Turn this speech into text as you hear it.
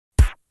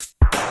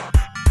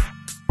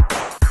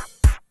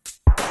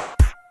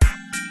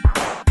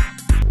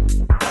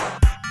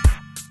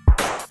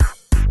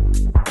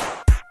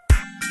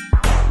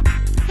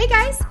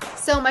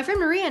So my friend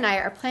Maria and I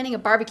are planning a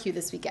barbecue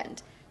this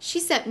weekend. She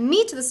sent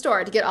me to the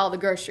store to get all the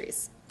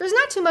groceries. There's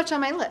not too much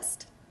on my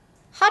list.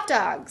 Hot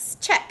dogs,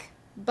 check.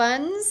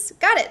 Buns,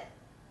 got it.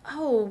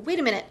 Oh, wait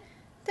a minute.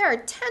 There are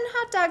 10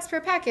 hot dogs per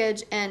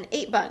package and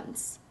 8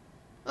 buns.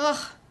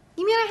 Ugh,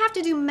 you mean I have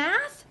to do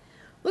math?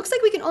 Looks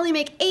like we can only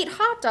make 8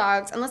 hot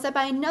dogs unless I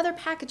buy another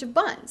package of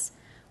buns.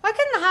 Why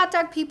couldn't the hot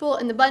dog people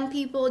and the bun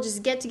people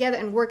just get together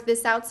and work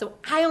this out so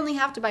I only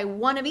have to buy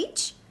one of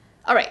each?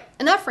 All right,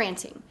 enough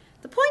ranting.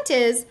 The point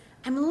is,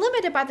 I'm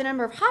limited by the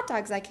number of hot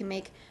dogs I can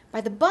make by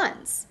the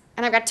buns,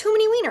 and I've got too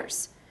many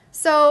wieners.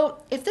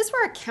 So if this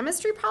were a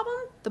chemistry problem,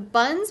 the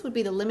buns would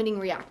be the limiting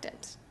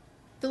reactant.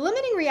 The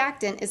limiting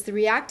reactant is the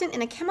reactant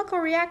in a chemical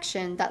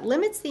reaction that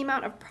limits the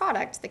amount of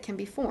product that can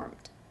be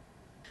formed.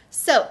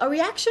 So a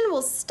reaction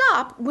will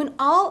stop when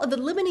all of the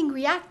limiting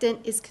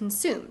reactant is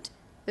consumed.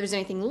 If there's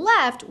anything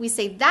left, we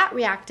say that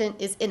reactant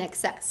is in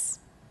excess.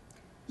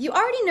 You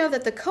already know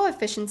that the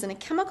coefficients in a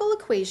chemical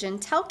equation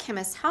tell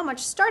chemists how much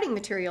starting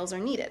materials are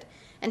needed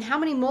and how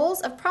many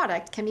moles of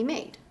product can be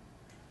made.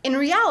 In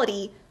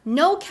reality,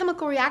 no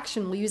chemical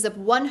reaction will use up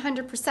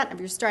 100% of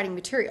your starting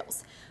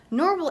materials,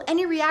 nor will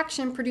any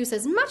reaction produce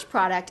as much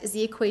product as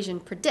the equation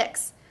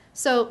predicts.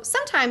 So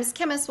sometimes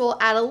chemists will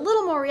add a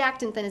little more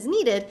reactant than is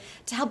needed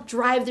to help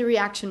drive the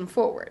reaction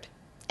forward.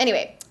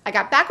 Anyway, I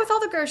got back with all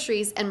the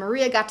groceries and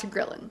Maria got to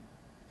grilling.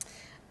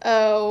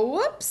 Oh,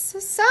 whoops,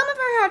 some of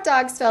our hot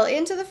dogs fell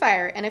into the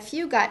fire and a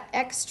few got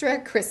extra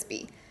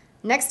crispy.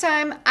 Next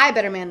time, I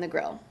better man the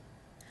grill.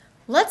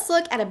 Let's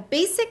look at a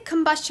basic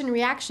combustion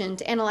reaction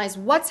to analyze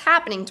what's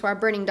happening to our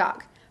burning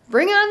dog.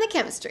 Bring on the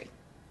chemistry.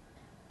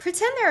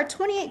 Pretend there are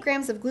 28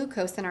 grams of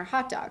glucose in our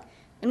hot dog,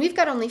 and we've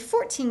got only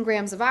 14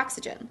 grams of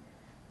oxygen.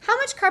 How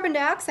much carbon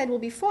dioxide will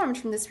be formed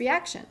from this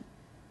reaction?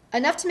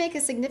 Enough to make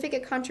a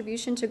significant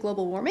contribution to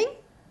global warming?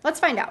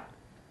 Let's find out.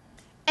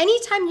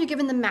 Anytime you're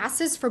given the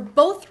masses for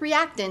both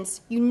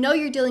reactants, you know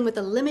you're dealing with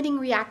a limiting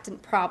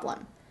reactant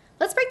problem.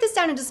 Let's break this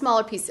down into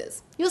smaller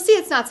pieces. You'll see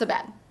it's not so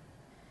bad.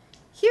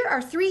 Here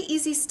are 3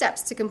 easy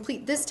steps to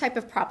complete this type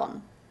of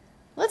problem.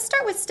 Let's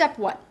start with step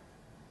 1.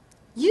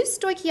 Use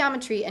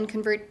stoichiometry and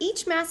convert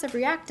each mass of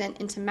reactant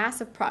into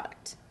mass of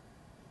product.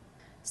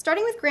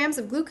 Starting with grams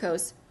of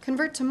glucose,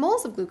 convert to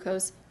moles of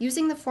glucose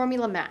using the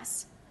formula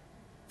mass.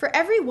 For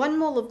every 1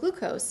 mole of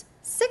glucose,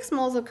 6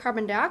 moles of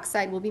carbon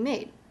dioxide will be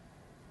made.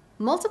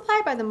 Multiply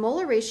by the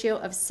molar ratio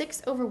of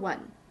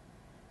 6/1.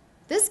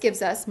 This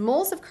gives us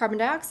moles of carbon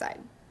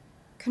dioxide.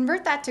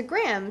 Convert that to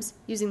grams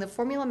using the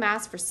formula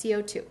mass for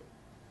CO2.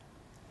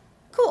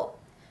 Cool.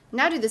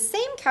 Now do the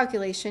same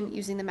calculation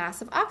using the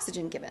mass of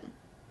oxygen given.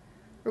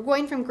 We're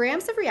going from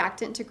grams of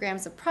reactant to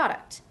grams of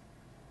product.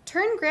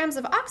 Turn grams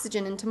of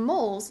oxygen into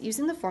moles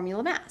using the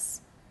formula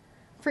mass.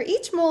 For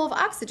each mole of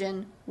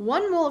oxygen,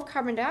 1 mole of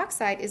carbon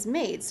dioxide is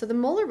made, so the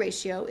molar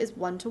ratio is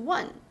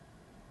 1:1.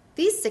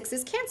 These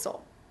 6's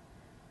cancel.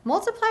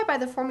 Multiply by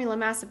the formula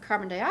mass of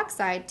carbon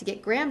dioxide to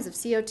get grams of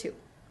CO2.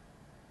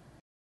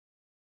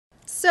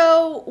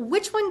 So,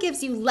 which one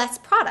gives you less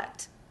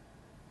product?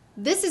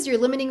 This is your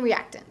limiting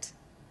reactant.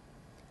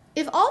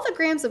 If all the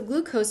grams of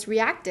glucose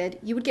reacted,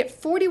 you would get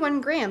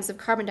 41 grams of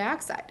carbon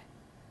dioxide.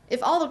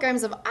 If all the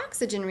grams of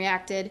oxygen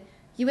reacted,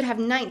 you would have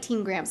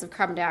 19 grams of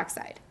carbon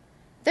dioxide.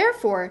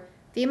 Therefore,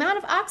 the amount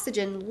of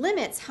oxygen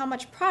limits how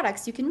much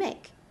products you can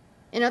make.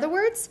 In other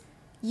words,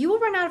 you will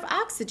run out of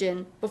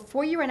oxygen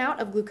before you run out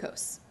of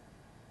glucose.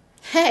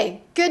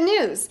 Hey, good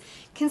news!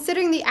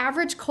 Considering the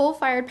average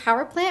coal-fired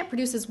power plant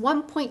produces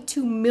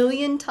 1.2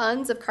 million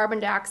tons of carbon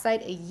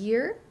dioxide a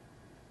year,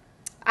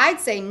 I'd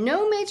say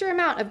no major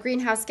amount of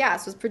greenhouse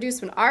gas was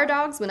produced when our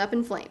dogs went up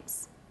in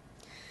flames.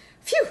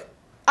 Phew!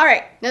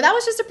 Alright, now that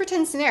was just a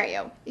pretend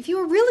scenario. If you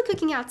were really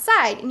cooking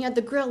outside and you had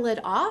the grill lid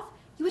off,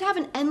 you would have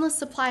an endless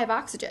supply of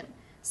oxygen.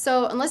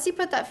 So unless you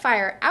put that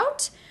fire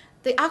out,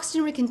 the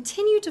oxygen would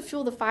continue to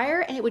fuel the fire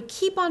and it would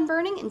keep on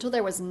burning until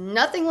there was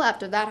nothing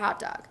left of that hot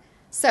dog.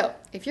 So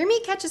if your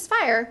meat catches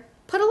fire,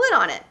 put a lid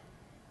on it.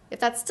 If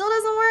that still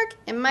doesn't work,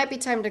 it might be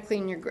time to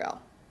clean your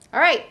grill. All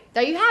right,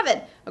 there you have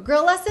it. A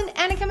grill lesson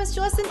and a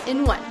chemistry lesson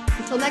in one.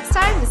 Until next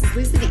time, this is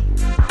Lisa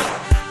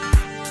D.